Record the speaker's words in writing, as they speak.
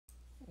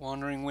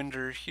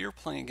WanderingWinder here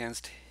playing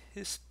against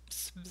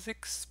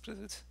hyspsx.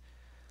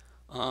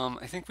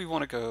 I think we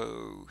want to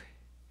go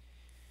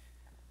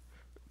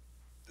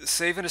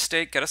save an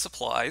estate, get us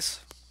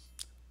supplies.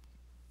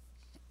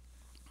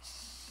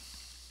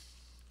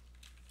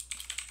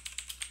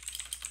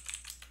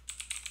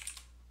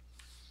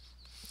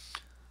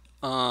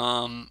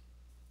 Um,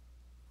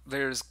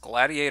 there's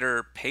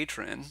Gladiator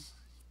Patron.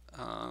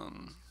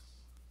 Um,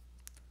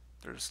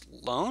 there's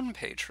Lone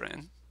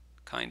Patron,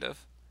 kind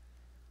of.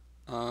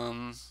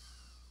 Um,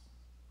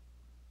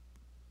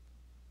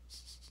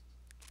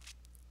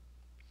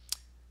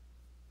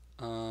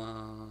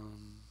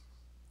 um,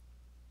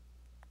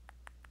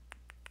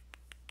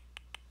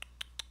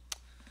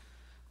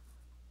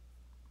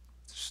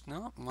 there's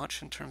not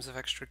much in terms of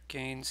extra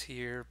gains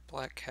here.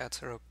 Black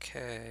cats are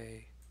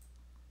okay.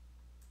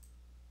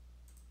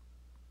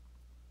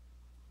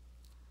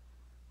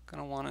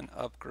 Gonna want an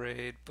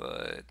upgrade,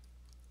 but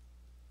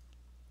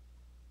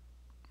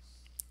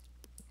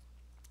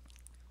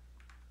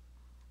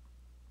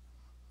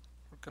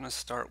we're gonna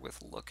start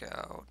with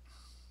Lookout.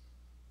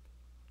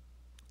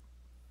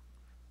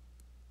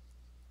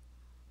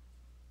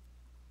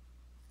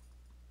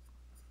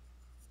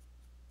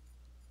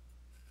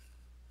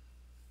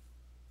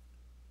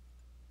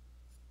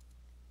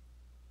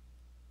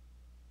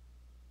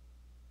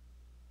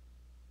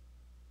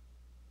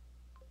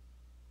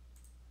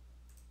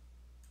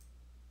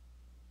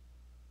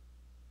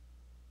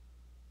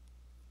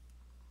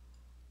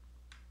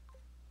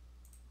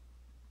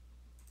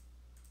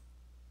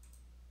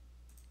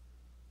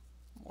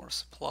 More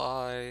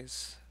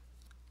supplies.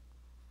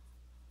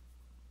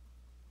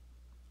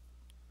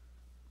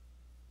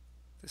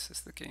 This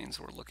is the gains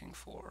we're looking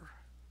for.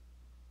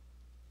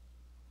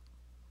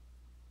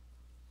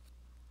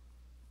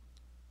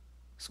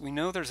 So we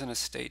know there's an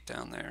estate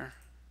down there.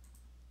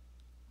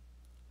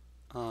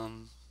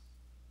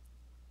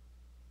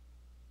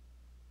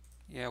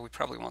 Yeah, we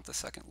probably want the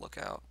second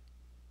Lookout.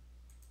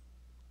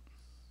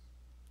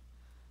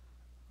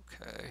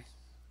 Okay.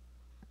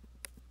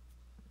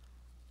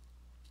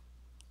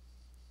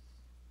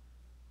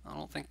 I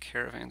don't think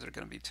caravans are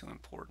going to be too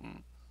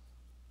important.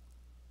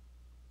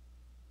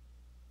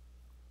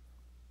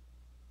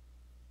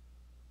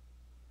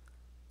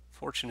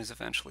 Fortune is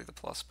eventually the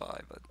plus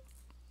buy, but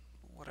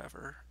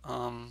whatever.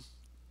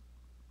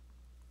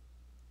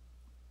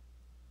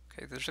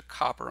 Okay, there's a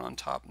copper on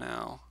top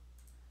now.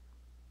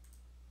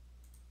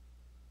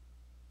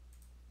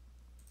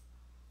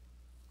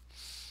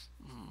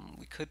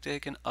 We could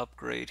take an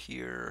upgrade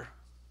here.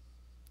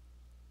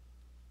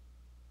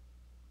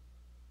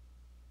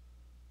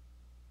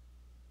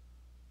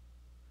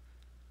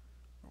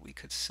 Or we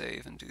could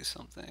save and do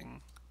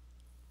something.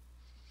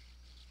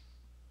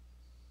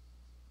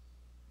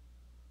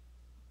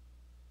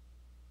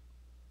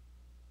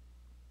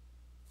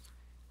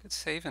 Could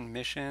save and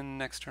mission.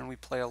 Next turn we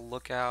play a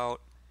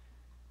Lookout.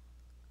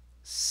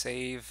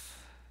 Save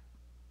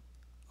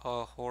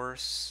a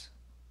horse.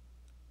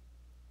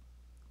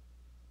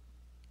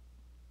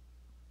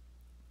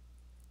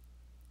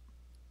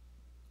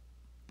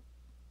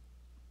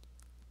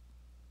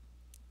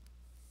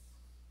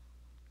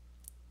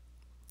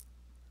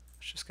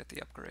 Let's just get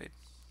the upgrade.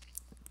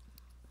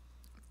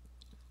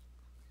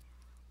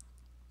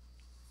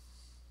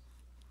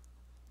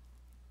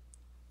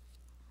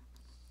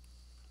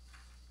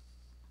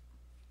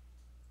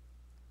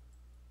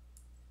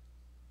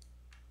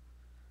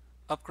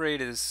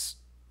 Upgrade is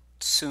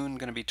soon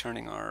going to be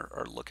turning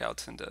our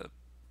lookouts into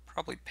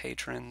probably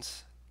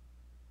patrons.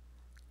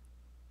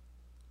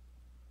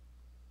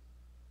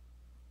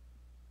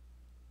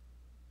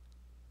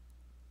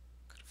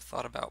 Could have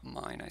thought about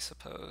mine, I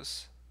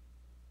suppose.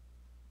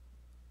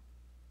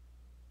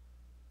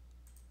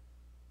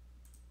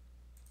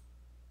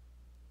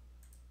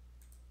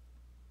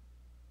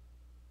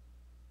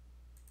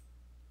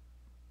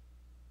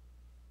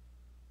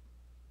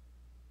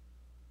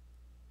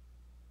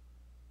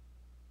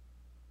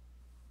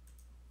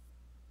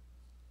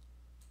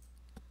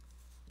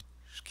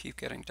 Just keep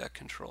getting deck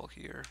control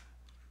here.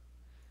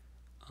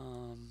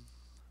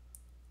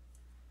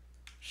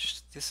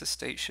 This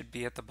estate should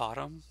be at the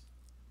bottom.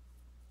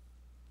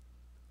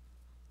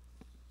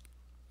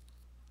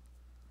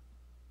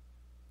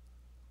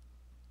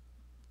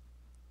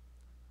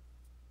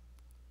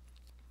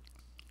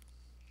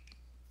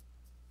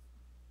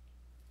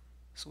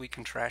 So we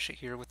can trash it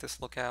here with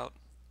this Lookout.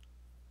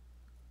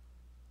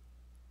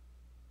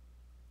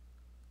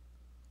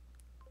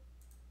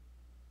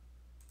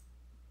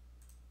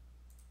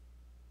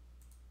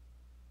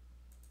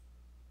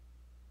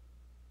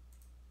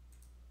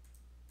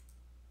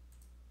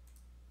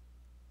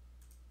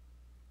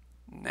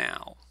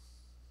 Now,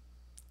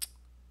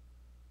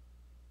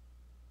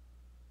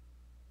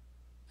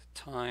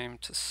 time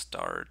to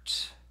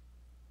start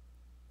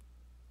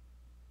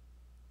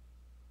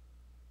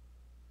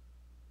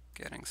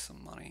getting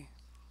some money.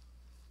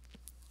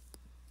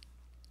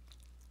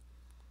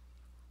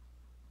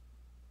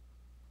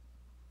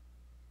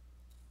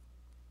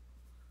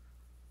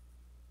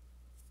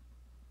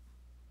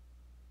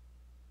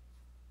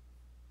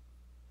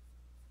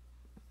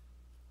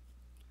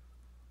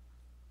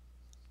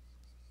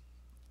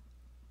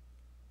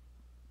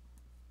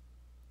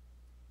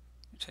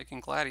 taking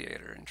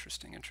Gladiator.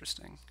 Interesting,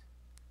 interesting.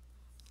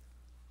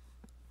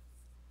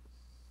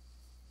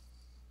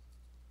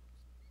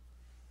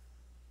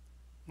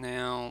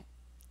 Now,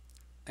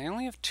 I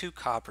only have 2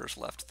 coppers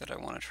left that I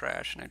want to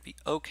trash, and I'd be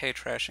okay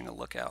trashing a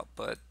Lookout,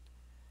 but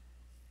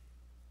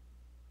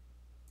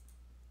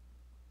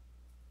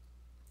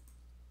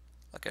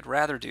like I'd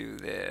rather do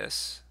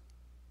this.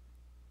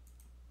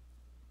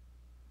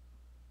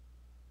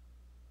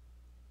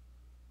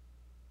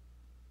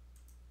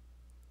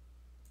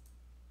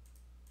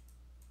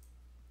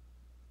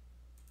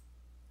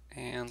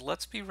 And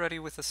let's be ready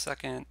with a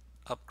second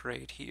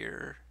upgrade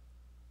here.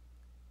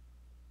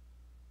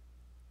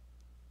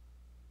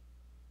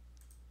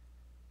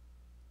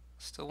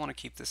 Still want to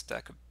keep this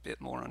deck a bit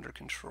more under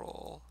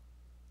control.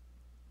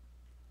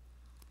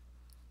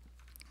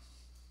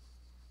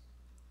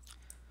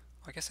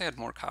 I guess I had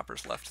more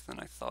coppers left than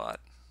I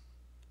thought.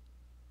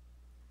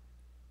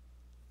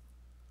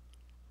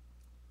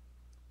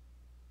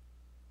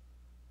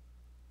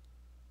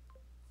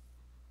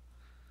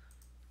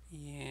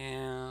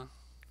 Yeah.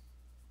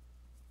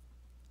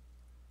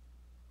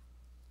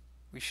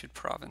 We should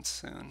province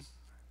soon.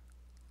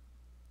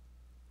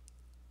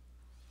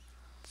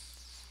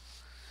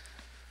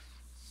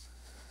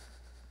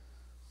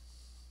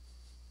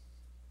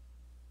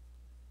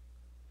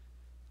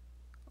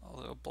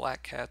 Although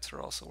black cats are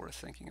also worth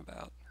thinking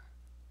about.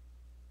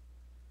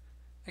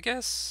 I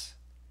guess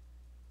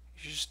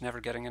you're just never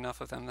getting enough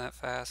of them that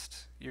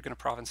fast. You're going to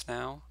province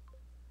now?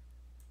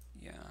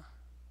 Yeah.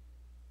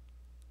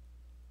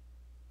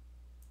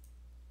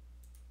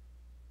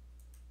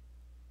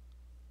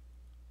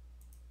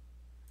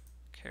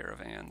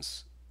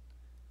 Caravans.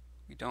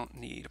 We don't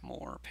need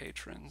more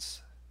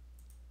patrons.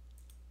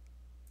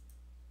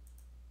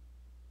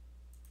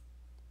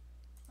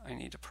 I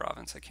need to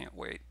province. I can't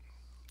wait.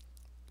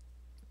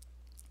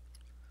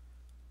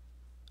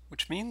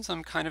 Which means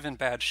I'm kind of in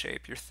bad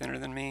shape. You're thinner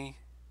than me.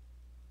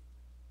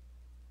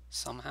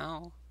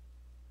 Somehow.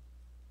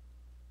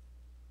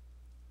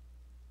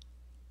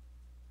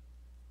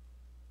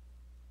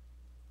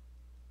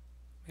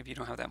 Maybe you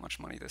don't have that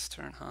much money this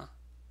turn, huh?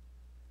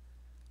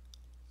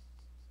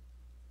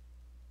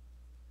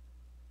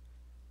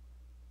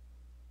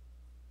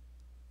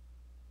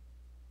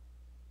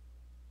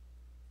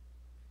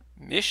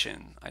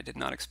 Mission? I did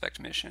not expect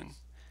mission.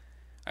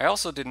 I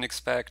also didn't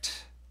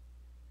expect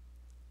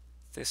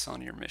this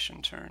on your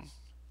mission turn.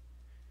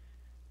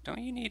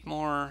 Don't you need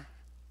more?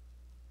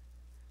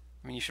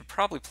 I mean, you should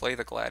probably play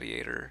the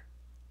Gladiator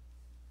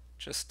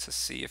just to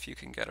see if you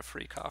can get a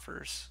free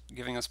coffers.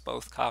 Giving us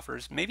both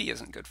coffers maybe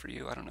isn't good for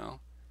you, I don't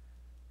know.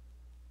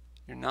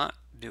 You're not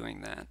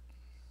doing that.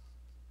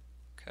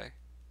 Okay.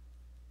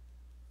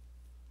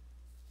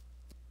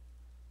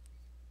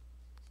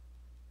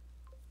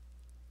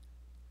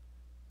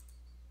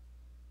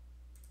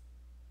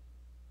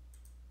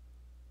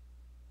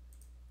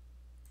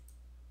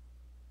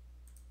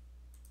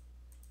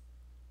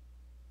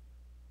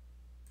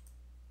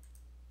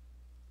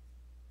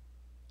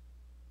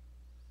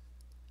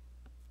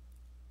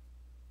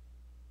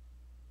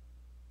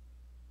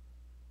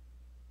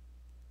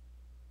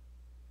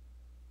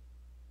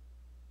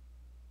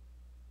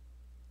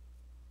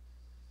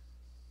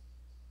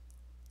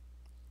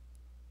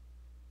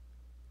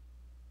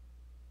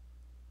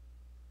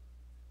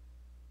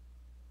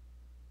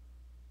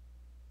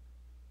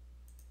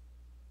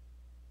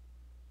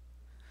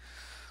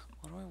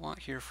 What do I want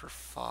here for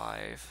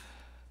 5?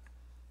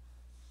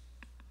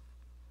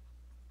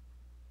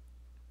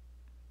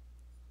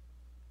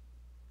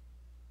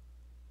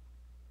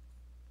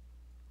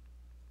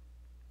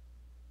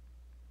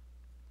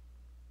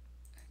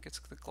 I think it's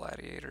the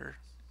Gladiator.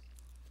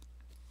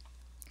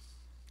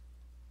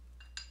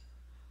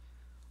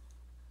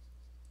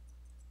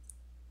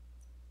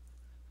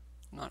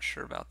 Not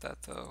sure about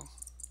that though.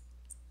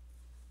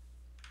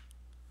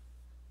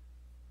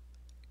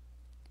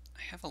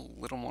 I have a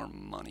little more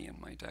money in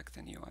my deck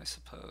than you, I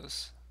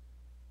suppose.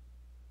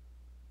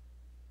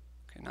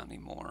 Okay, not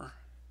anymore.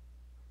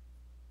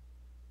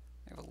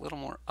 I have a little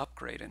more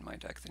upgrade in my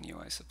deck than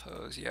you, I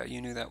suppose. Yeah, you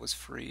knew that was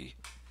free.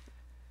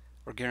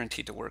 Or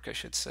guaranteed to work, I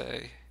should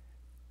say.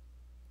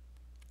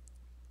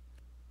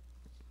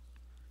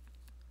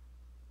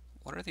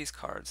 What are these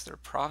cards? They're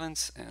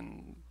province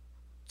and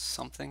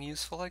something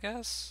useful, I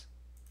guess?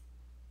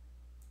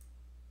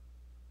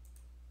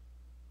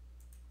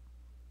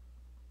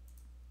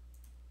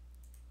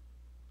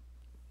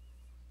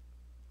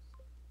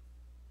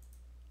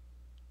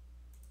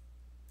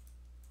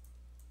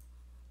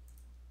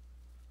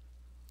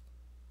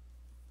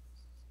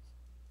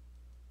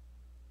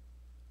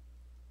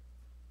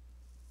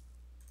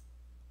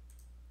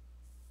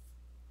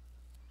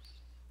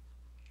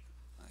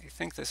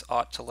 I think this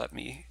ought to let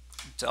me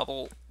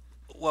double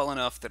well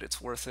enough that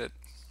it's worth it,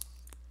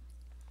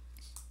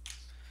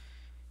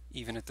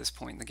 even at this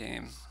point in the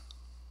game.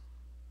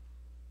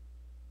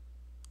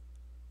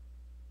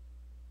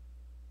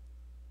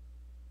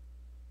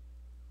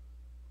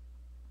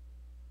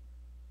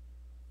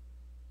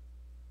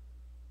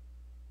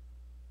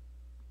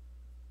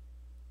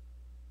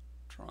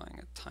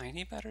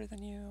 tiny better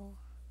than you.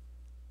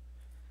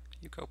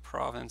 You go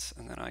province,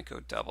 and then I go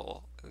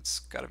double. It's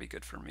got to be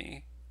good for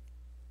me.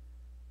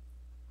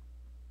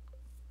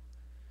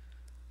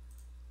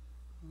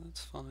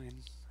 That's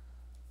fine.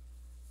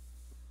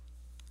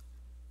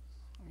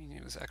 I mean,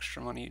 it was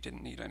extra money you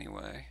didn't need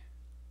anyway.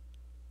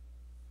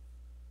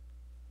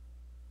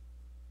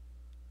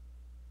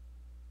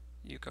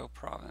 You go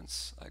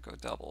province, I go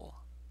double.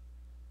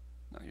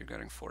 No, you're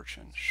getting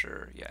fortune.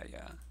 Sure,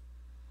 yeah.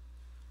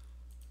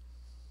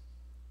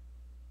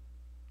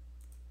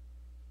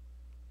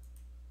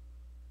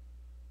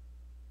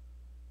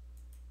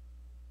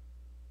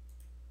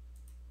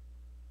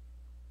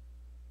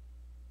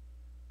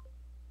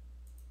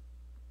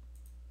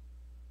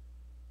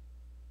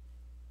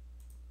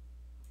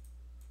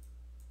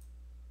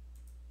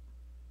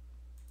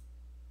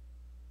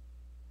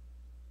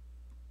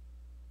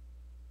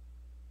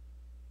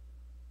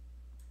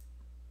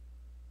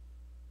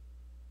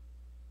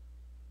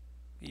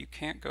 You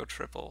can't go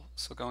triple,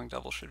 so going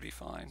double should be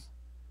fine.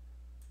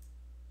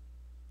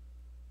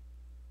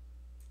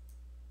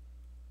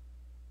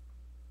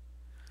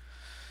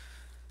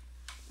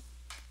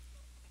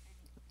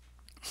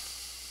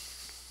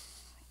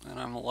 And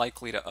I'm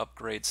likely to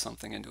upgrade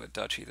something into a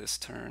duchy this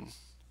turn.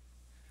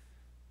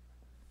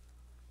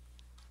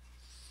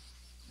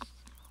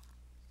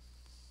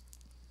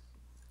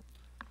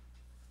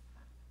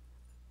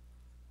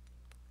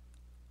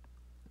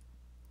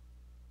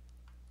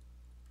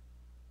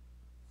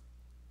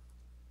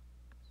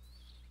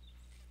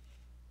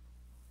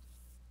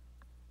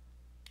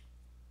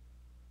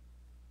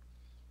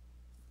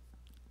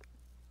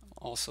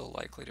 I'm also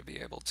likely to be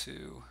able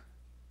to,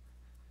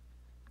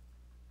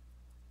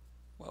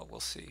 well, we'll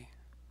see.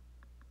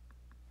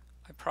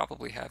 I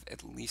probably have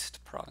at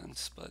least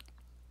province, but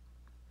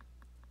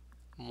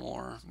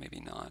more, maybe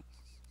not.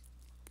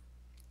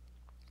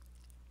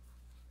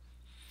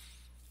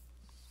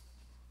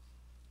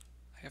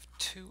 I have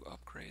 2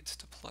 upgrades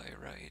to play,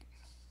 right?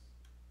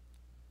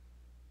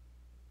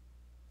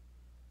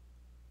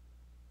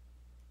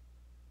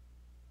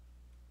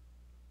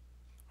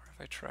 Or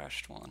have I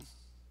trashed one?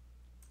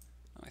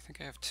 No, I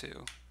think I have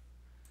 2.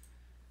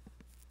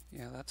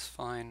 Yeah, that's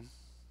fine.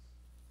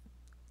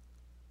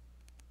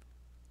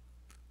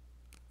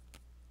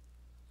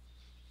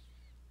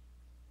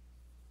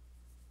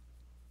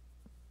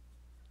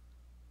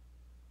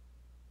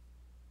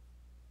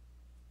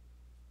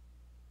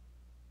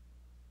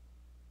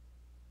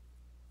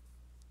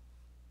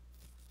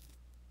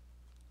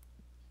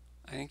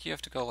 I think you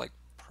have to go like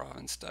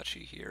province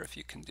duchy here if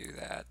you can do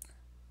that.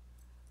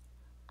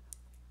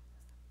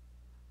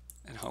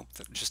 And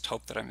just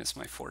hope that I miss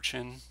my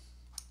fortune.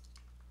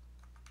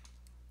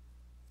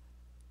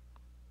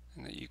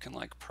 And that you can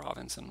like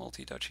province and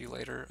multi-duchy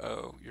later.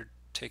 Oh, you're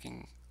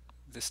taking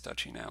this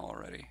duchy now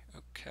already.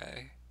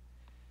 Okay.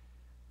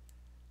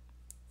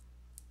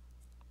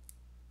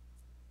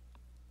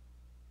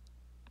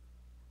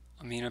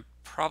 I mean, I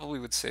probably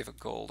would save a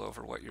gold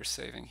over what you're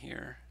saving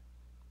here.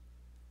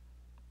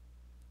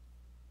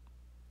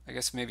 I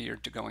guess maybe you're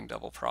going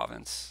double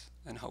province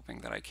and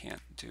hoping that I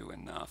can't do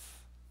enough.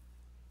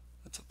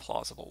 That's a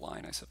plausible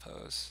line, I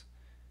suppose.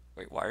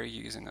 Wait, why are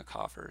you using a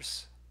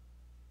coffers?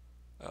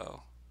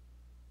 Oh,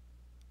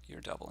 you're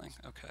doubling.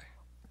 Okay.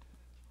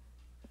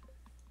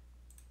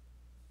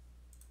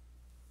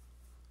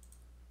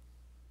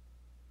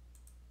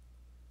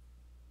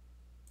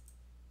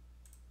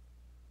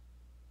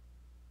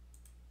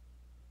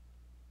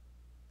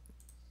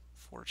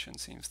 Fortune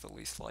seems the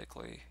least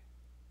likely.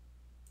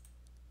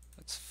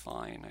 That's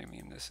fine. I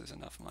mean, this is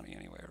enough money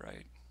anyway,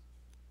 right?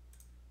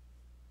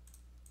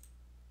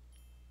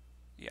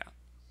 Yeah.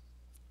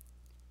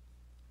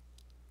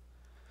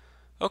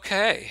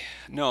 Okay.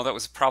 No, that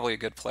was probably a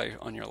good play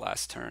on your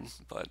last turn,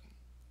 but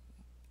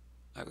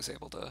I was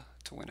able to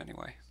win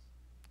anyway.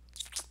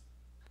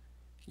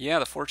 Yeah,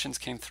 the fortunes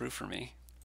came through for me.